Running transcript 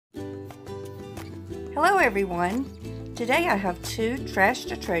Hello everyone! Today I have 2 Trash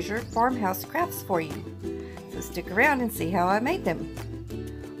to Treasure farmhouse crafts for you, so stick around and see how I made them.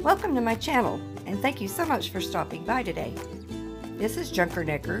 Welcome to my channel and thank you so much for stopping by today. This is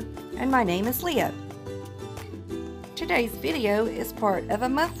JunkerNecker and my name is Leah. Today's video is part of a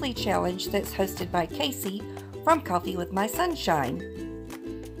monthly challenge that's hosted by Casey from Coffee with My Sunshine.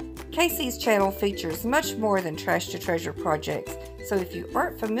 Casey's channel features much more than Trash to Treasure projects, so if you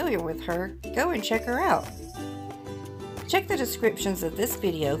aren't familiar with her, go and check her out. Check the descriptions of this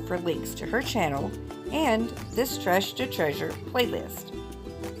video for links to her channel and this Trash to Treasure playlist.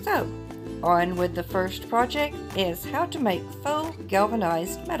 So, on with the first project is how to make faux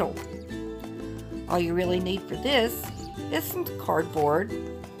galvanized metal. All you really need for this is some cardboard,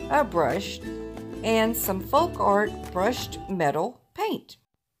 a brush, and some folk art brushed metal paint.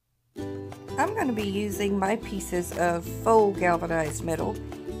 I'm going to be using my pieces of faux galvanized metal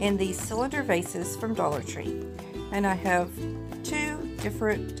in these cylinder vases from Dollar Tree, and I have 2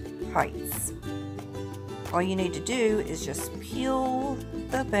 different heights. All you need to do is just peel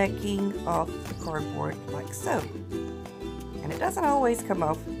the backing off the cardboard like so, and it doesn't always come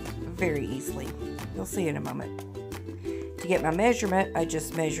off very easily. You'll see in a moment. To get my measurement, I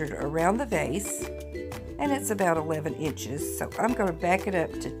just measured around the vase, and it's about 11 inches, so I'm going to back it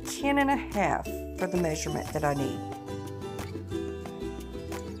up to 10.5 for the measurement that I need.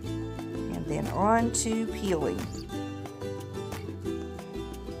 And then on to peeling.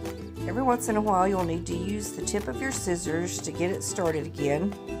 Every once in a while you'll need to use the tip of your scissors to get it started again.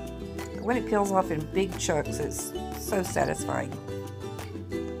 But when it peels off in big chunks, it's so satisfying.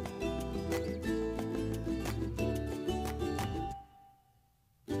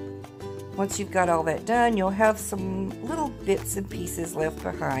 Once you've got all that done, you'll have some little bits and pieces left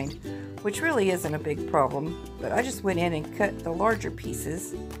behind, which really isn't a big problem, but I just went in and cut the larger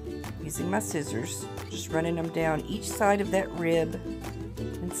pieces using my scissors, just running them down each side of that rib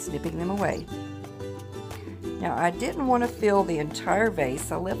and snipping them away. Now, I didn't want to fill the entire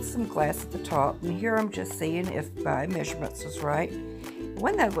vase. I left some glass at the top, and here I'm just seeing if my measurements was right.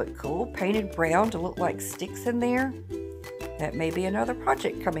 Wouldn't that look cool? Painted brown to look like sticks in there? That may be another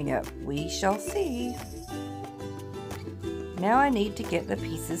project coming up. We shall see. Now I need to get the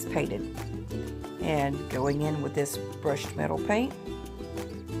pieces painted. And going in with this brushed metal paint,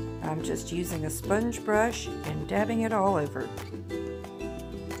 I'm just using a sponge brush and dabbing it all over.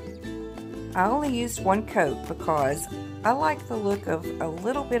 I only used 1 coat because I like the look of a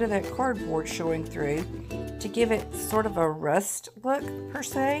little bit of that cardboard showing through to give it sort of a rust look per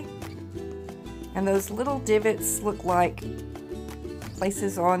se. And those little divots look like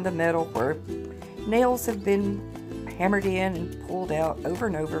places on the metal where nails have been hammered in and pulled out over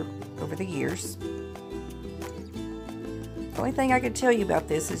and over the years. The only thing I can tell you about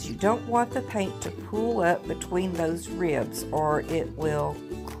this is you don't want the paint to pool up between those ribs or it will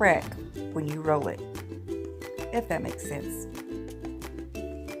crack when you roll it, if that makes sense.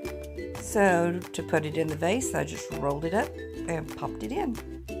 So to put it in the vase, I just rolled it up and popped it in.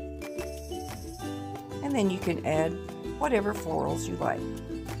 And then you can add whatever florals you like.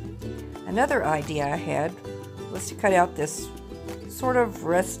 Another idea I had was to cut out this sort of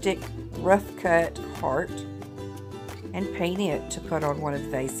rustic, rough cut heart and paint it to put on one of the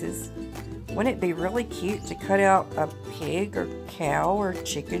vases. Wouldn't it be really cute to cut out a pig or cow or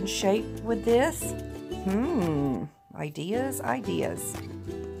chicken shape with this? Ideas.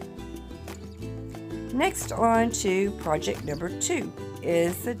 Next, on to project number 2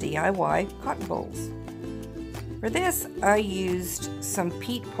 is the DIY cotton bowls. For this, I used some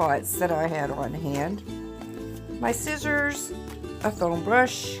peat pots that I had on hand, my scissors, a foam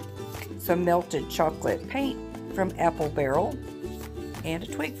brush, some melted chocolate paint from Apple Barrel, and a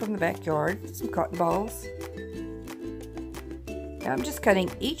twig from the backyard, some cotton balls. Now I'm just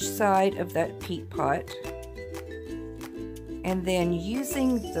cutting each side of that peat pot and then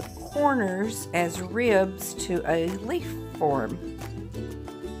using the corners as ribs to a leaf form.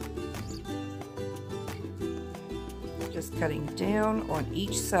 Just cutting down on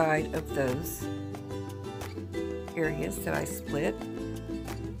each side of those areas that I split.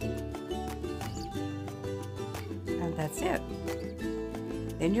 And that's it.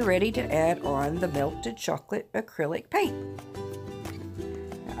 Then you're ready to add on the melted chocolate acrylic paint.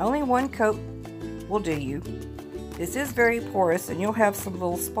 Now, only 1 coat will do you. This is very porous and you'll have some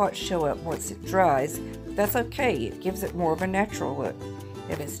little spots show up once it dries. But that's okay, it gives it more of a natural look.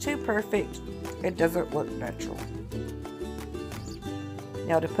 If it's too perfect, it doesn't look natural.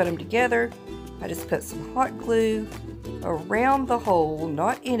 Now to put them together, I just put some hot glue around the hole,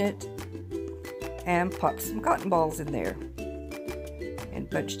 not in it, and pop some cotton balls in there. and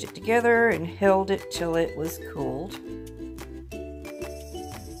bunched it together and held it till it was cooled.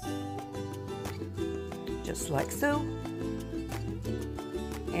 Just like so.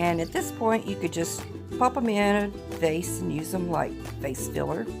 And at this point you could just pop them in a vase and use them like vase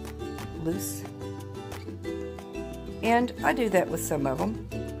filler, loose. And I do that with some of them,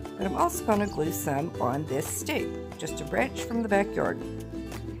 but I'm also going to glue some on this stick, just a branch from the backyard.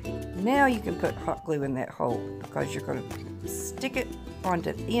 Now you can put hot glue in that hole because you're going to stick it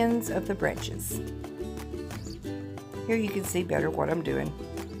onto the ends of the branches. Here you can see better what I'm doing.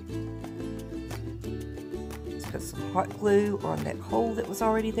 Let's put some hot glue on that hole that was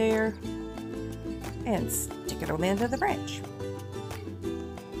already there and stick it on the end of the branch.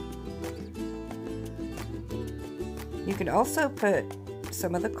 You can also put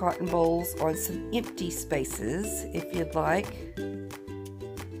some of the cotton bolls on some empty spaces if you'd like.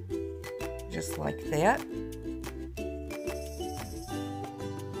 Just like that.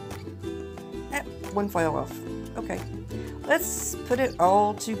 One fell off. Okay, let's put it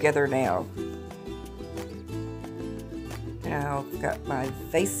all together now. Now I've got my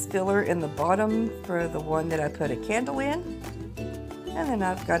vase filler in the bottom for the one that I put a candle in. And then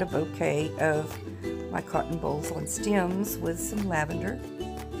I've got a bouquet of my cotton bolls on stems with some lavender.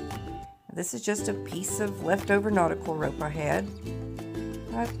 This is just a piece of leftover nautical rope I had.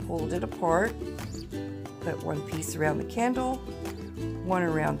 I pulled it apart, put one piece around the candle, one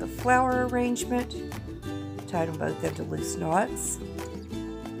around the flower arrangement, tied them both into loose knots.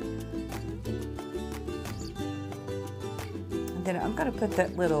 And then I'm going to put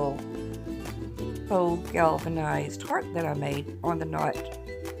that little faux galvanized heart that I made on the knot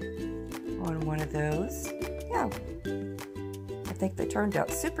on one of those. Yeah, I think they turned out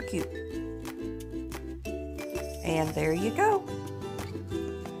super cute. And there you go.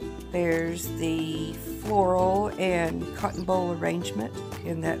 There's the floral and cotton boll arrangement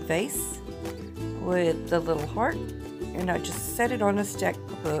in that vase with the little heart, and I just set it on a stack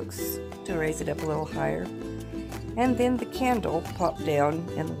of books to raise it up a little higher. And then the candle popped down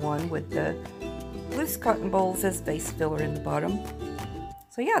in the one with the loose cotton bolls as vase filler in the bottom.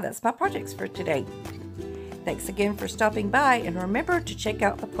 So yeah, that's my projects for today. Thanks again for stopping by, and remember to check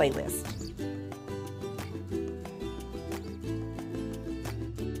out the playlist.